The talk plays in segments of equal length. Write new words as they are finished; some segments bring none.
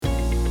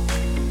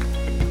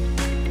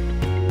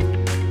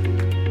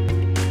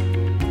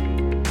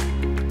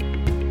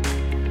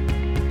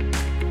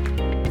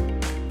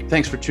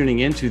Thanks for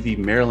tuning in to the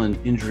Maryland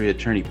Injury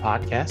Attorney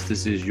Podcast.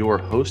 This is your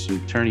host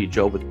and attorney,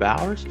 Jobeth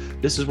Bowers.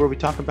 This is where we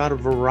talk about a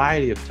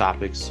variety of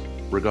topics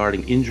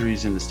regarding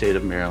injuries in the state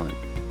of Maryland,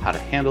 how to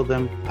handle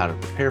them, how to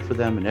prepare for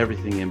them, and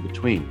everything in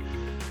between.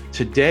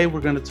 Today, we're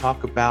going to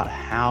talk about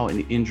how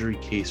an injury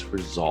case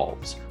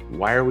resolves.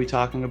 Why are we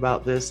talking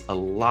about this? A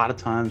lot of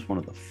times, one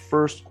of the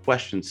first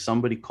questions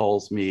somebody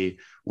calls me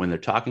when they're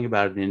talking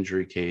about an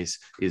injury case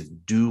is,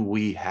 do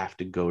we have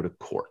to go to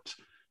court?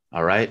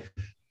 All right.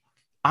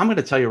 I'm going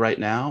to tell you right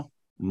now,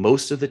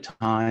 most of the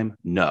time,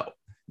 no.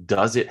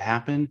 Does it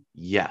happen?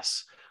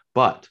 Yes.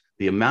 But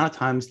the amount of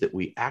times that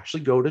we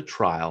actually go to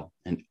trial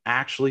and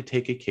actually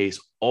take a case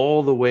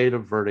all the way to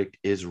verdict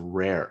is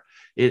rare.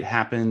 It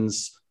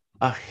happens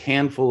a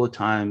handful of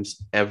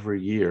times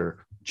every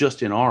year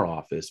just in our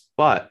office.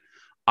 But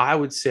I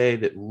would say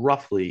that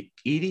roughly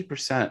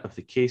 80% of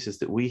the cases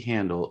that we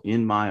handle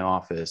in my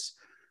office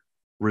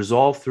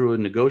resolve through a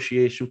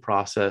negotiation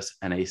process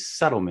and a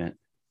settlement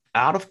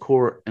out of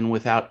court and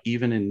without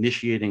even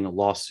initiating a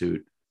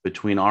lawsuit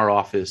between our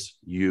office,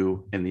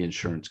 you, and the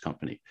insurance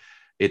company.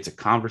 It's a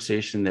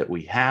conversation that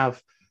we have.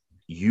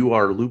 You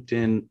are looped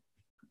in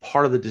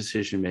part of the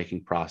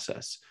decision-making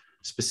process.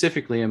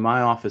 Specifically in my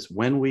office,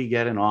 when we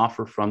get an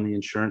offer from the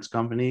insurance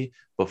company,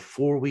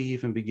 before we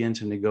even begin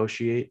to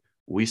negotiate,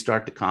 we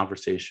start the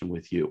conversation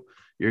with you.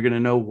 You're going to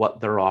know what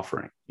they're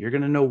offering. You're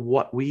going to know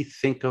what we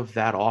think of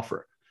that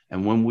offer.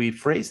 And when we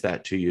phrase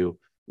that to you,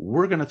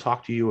 we're going to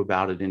talk to you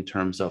about it in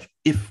terms of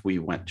if we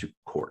went to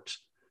court,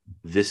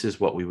 this is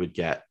what we would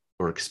get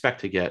or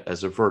expect to get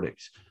as a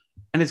verdict.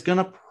 And it's going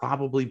to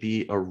probably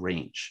be a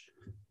range.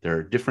 There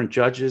are different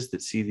judges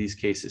that see these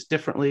cases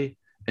differently,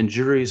 and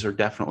juries are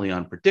definitely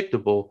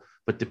unpredictable.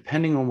 But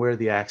depending on where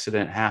the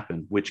accident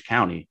happened, which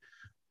county,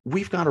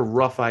 we've got a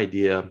rough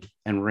idea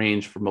and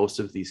range for most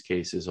of these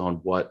cases on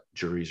what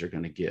juries are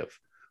going to give.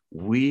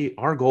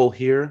 Our goal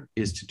here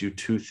is to do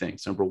two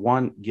things. Number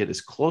one, get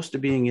as close to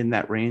being in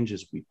that range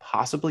as we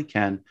possibly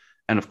can.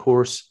 And of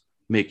course,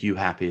 make you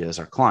happy as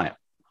our client.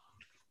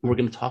 We're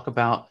going to talk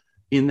about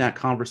in that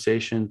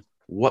conversation,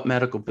 what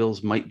medical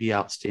bills might be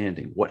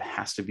outstanding, what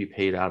has to be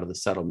paid out of the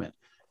settlement,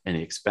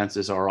 any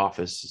expenses our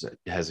office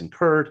has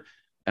incurred,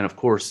 and of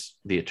course,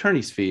 the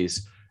attorney's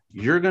fees.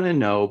 You're going to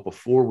know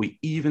before we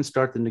even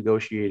start the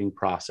negotiating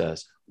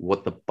process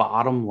what the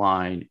bottom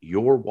line,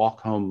 your walk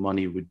home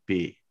money would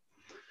be.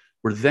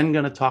 We're then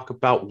going to talk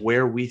about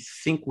where we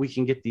think we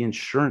can get the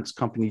insurance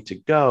company to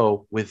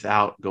go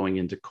without going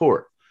into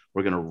court.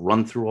 We're going to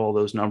run through all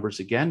those numbers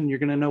again, and you're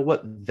going to know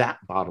what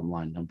that bottom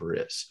line number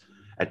is.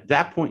 At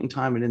that point in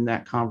time and in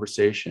that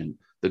conversation,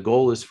 the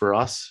goal is for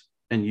us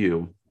and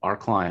you, our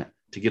client,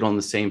 to get on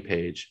the same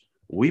page.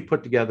 We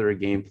put together a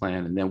game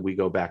plan, and then we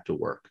go back to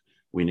work.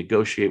 We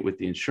negotiate with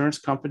the insurance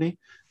company.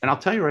 And I'll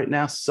tell you right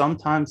now,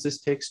 sometimes this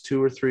takes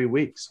 2 or 3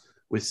 weeks.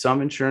 With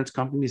some insurance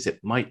companies, it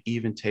might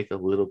even take a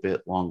little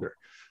bit longer.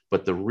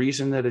 But the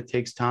reason that it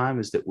takes time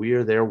is that we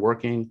are there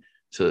working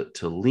to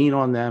lean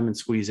on them and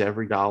squeeze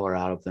every dollar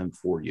out of them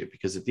for you.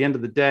 Because at the end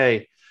of the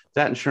day,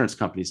 that insurance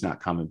company is not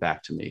coming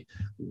back to me.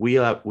 We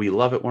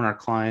love it when our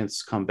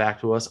clients come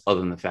back to us, other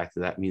than the fact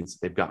that means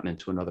they've gotten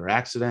into another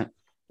accident.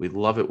 We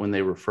love it when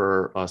they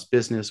refer us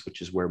business,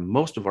 which is where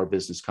most of our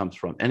business comes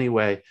from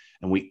anyway.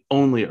 And we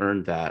only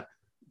earn that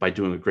by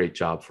doing a great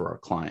job for our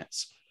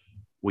clients.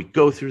 We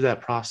go through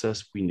that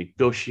process, we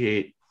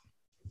negotiate,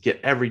 get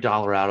every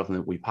dollar out of them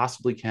that we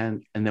possibly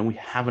can, and then we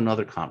have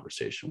another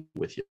conversation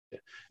with you.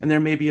 And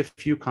there may be a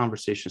few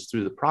conversations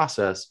through the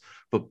process,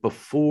 but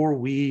before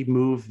we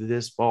move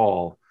this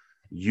ball,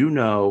 you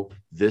know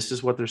this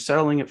is what they're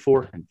settling it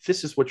for, and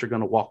this is what you're going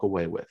to walk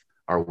away with.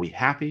 Are we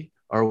happy?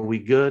 Are we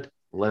good?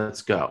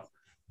 Let's go.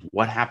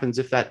 What happens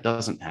if that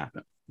doesn't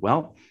happen?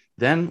 Well,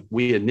 then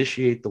we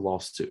initiate the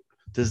lawsuit.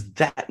 Does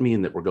that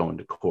mean that we're going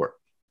to court?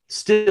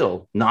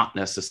 Still, not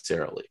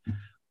necessarily.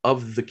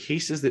 Of the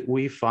cases that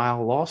we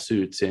file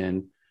lawsuits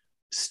in,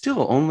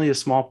 still only a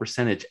small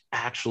percentage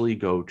actually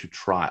go to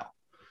trial.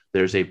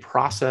 There's a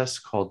process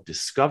called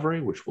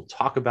discovery, which we'll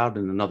talk about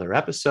in another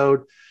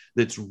episode,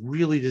 that's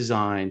really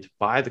designed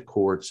by the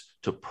courts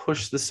to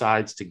push the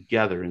sides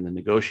together in the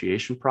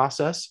negotiation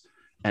process.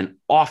 And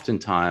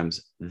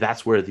oftentimes,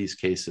 that's where these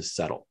cases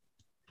settle.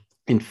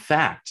 In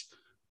fact,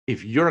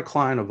 if you're a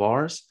client of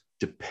ours,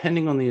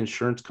 depending on the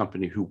insurance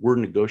company who we're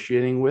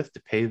negotiating with to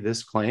pay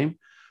this claim,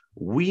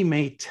 we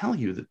may tell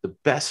you that the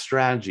best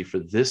strategy for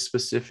this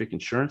specific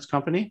insurance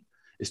company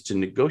is to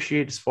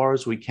negotiate as far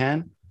as we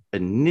can,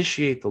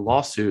 initiate the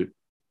lawsuit,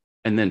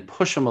 and then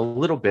push them a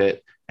little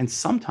bit. And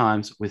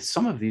sometimes with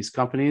some of these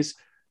companies,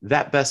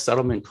 that best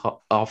settlement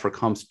offer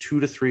comes 2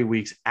 to 3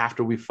 weeks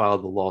after we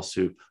filed the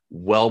lawsuit,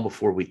 well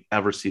before we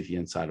ever see the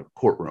inside of a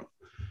courtroom.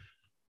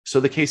 So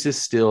the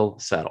cases still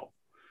settle.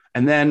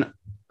 And then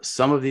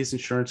some of these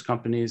insurance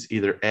companies,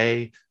 either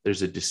A,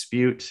 there's a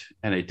dispute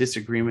and a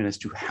disagreement as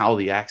to how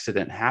the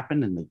accident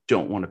happened and they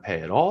don't want to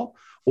pay at all,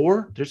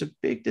 or there's a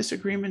big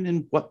disagreement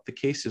in what the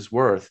case is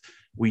worth.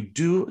 We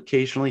do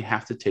occasionally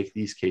have to take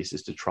these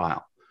cases to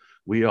trial.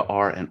 We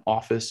are an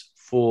office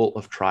full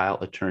of trial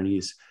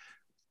attorneys.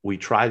 We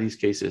try these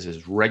cases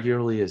as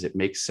regularly as it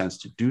makes sense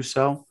to do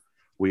so.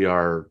 We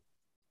are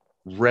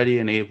ready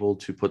and able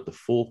to put the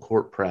full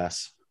court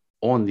press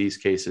on these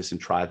cases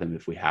and try them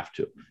if we have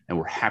to. And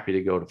we're happy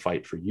to go to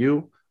fight for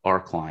you, our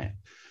client.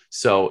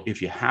 So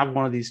if you have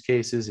one of these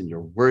cases and you're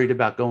worried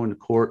about going to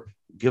court,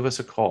 give us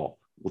a call.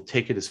 We'll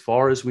take it as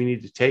far as we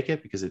need to take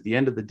it, because at the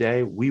end of the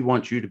day, we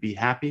want you to be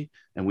happy.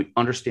 And we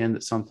understand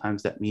that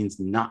sometimes that means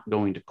not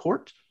going to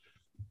court.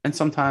 And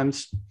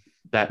sometimes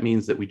that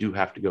means that we do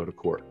have to go to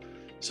court.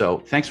 So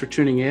thanks for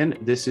tuning in.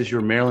 This is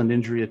your Maryland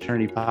Injury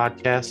Attorney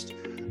Podcast.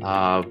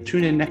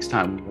 Tune in next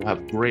time. We'll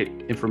have great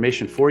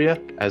information for you,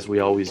 as we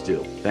always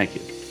do. Thank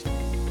you.